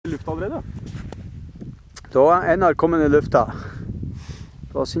allerede? Da er Einar kommet i lufta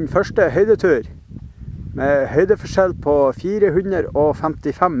på sin første høydetur, med høydeforskjell på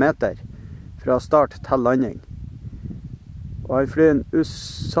 455 meter fra start til landing. Og han flyr en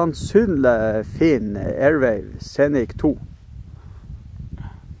usannsynlig fin Airwave Scenic 2.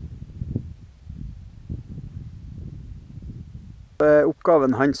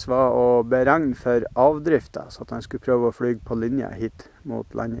 Oppgaven hans var å beregne for avdrifter, så at han skulle prøve å fly på linje hit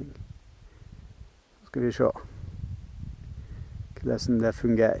mot landing. Så skal vi se hvordan det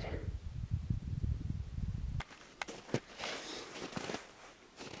fungerer.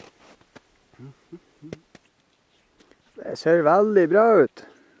 Det ser veldig bra ut.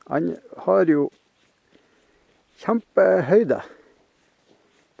 Han har jo kjempehøyde.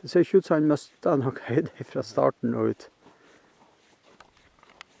 Det ser ikke ut som han mistet noe høyde fra starten og ut.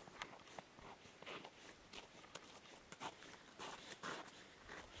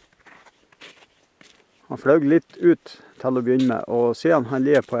 Han fløy litt ut til å begynne med, og siden han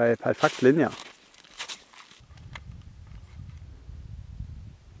ligger på en perfekt linje.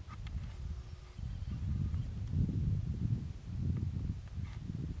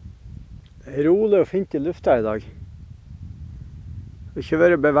 Det er rolig og fint i lufta i dag. Det har ikke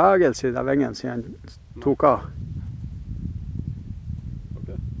vært bevegelse i den vingen siden han tok av.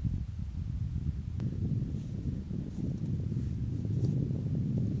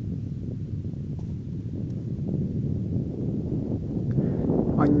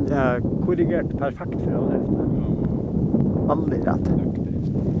 Han er korrigert perfekt for avdriften. Veldig rett.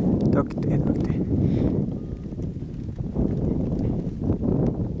 Dyktig.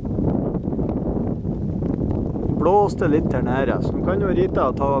 Blåste litt der nede, så du kan jo Rita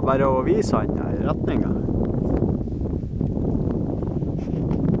ta bare og vise han i retningen.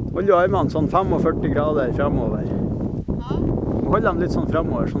 Hold jo armene sånn 45 grader fremover. Hold dem litt sånn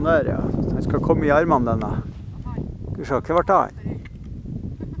fremover, sånn der, ja. Han skal komme i armene denne. Skal vi se, hva var det han?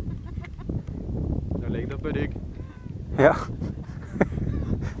 Legg deg på rygg. Ja.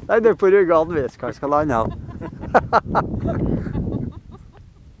 Legg deg på rygg og anvis hva jeg skal lande han.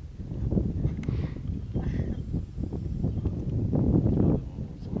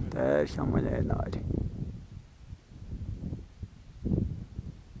 Der kommer Einar.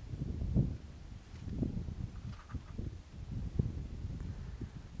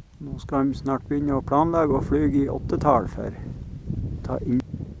 Nå skal de snart begynne å planlegge og fly i 8-tall for å ta inn.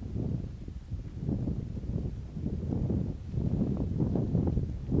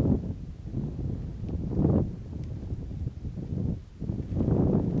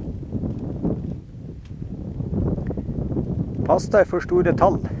 Pass deg for store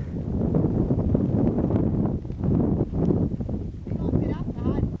tall.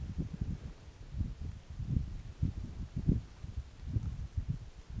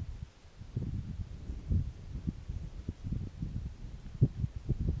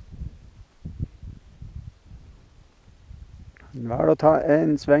 Vel å ta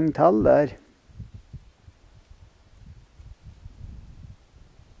en sving til der.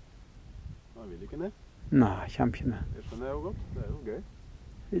 Han vil ikke ned. Nei, kommer ikke ned. Det skjønner jeg jo godt. Det er jo gøy.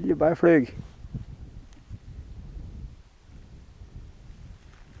 Vil jo bare fly.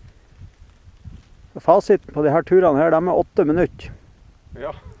 Fasiten på de her turene her, de er 8 minutter.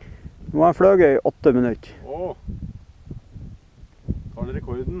 Ja. Nå har han fløyet i 8 minutter. Åh. Tar han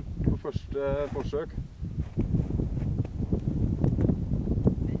rekorden på første forsøk?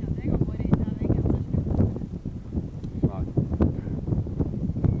 Nei.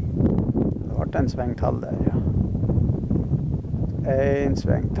 Det ble en sving til der, ja. En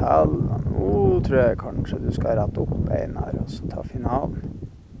sving til. Nå tror jeg kanskje du skal rette opp Einar og så ta finalen.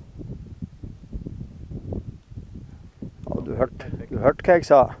 Og du hørte hva jeg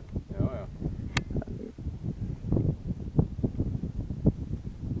sa? Ja, ja.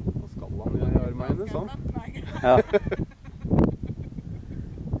 Nå skal han i armene, sant? Ja.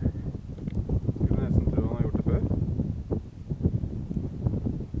 Skulle nesten tro han har gjort det før.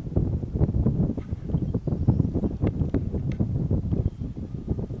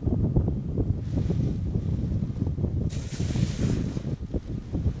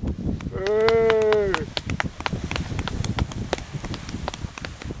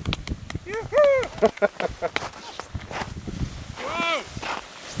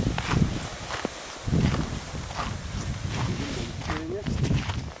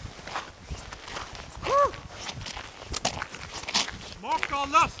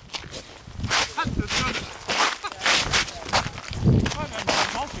 Makaløst!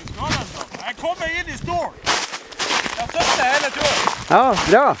 Jeg kommer inn i stolen. Jeg støtter hele turen. Ja,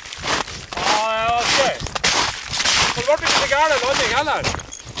 bra. Ja, det var gøy. Det ble ikke så gærne landing heller.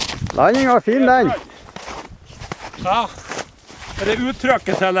 Landingen var fin, den. Ja, det er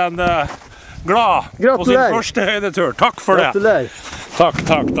uttrykket til en glad på sin første høydetur. Takk for det. Gratulerer. Takk.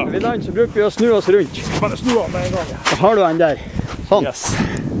 Når vi lander så bruker vi å snu oss rundt. Bare snu av med en gang. Så har du den der. Sånn. Yes.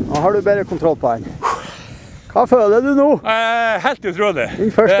 Nå har du bedre kontroll på den. Hva føler du nå? Helt utrolig.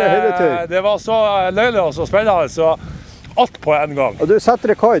 Din første høydetur. Det var så løylig og så spennende, så alt på en gang. Og du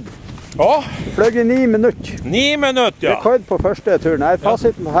setter rekord. Ja. Du fløy i 9 minutter. 9 minutter, ja. Rekord på første turen.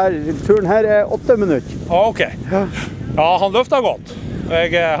 Fasiten på turen her er 8 minutter. Ok. Ja, han løftet godt.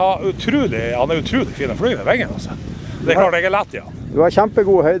 Han er utrolig fin å fly med vingen, altså. Det er klart jeg er lett igjen. Du har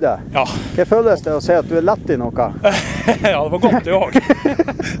kjempegod høyde. Ja. Hva føles det å si at du er lett i noe? Ja, det var godt det også.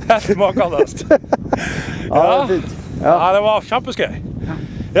 Helt makeløst. Ja, det er fint. Ja, det var kjempeskøy.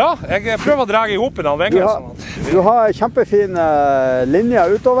 Ja, jeg prøver å dra i hop en av vingen. Du har kjempefine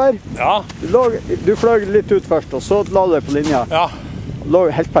linjer utover. Ja. Du fløy litt ut først, og så la du deg på linja. Ja. Lå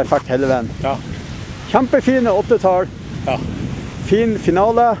helt perfekt hele veien. Ja. Kjempefine 8-tall. Ja. Fin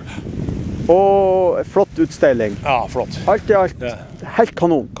finale. Og flott utsteiling. Ja, flott. Alt i alt, helt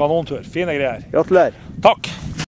kanon. Kanontur, fine greier. Gratulerer. Takk.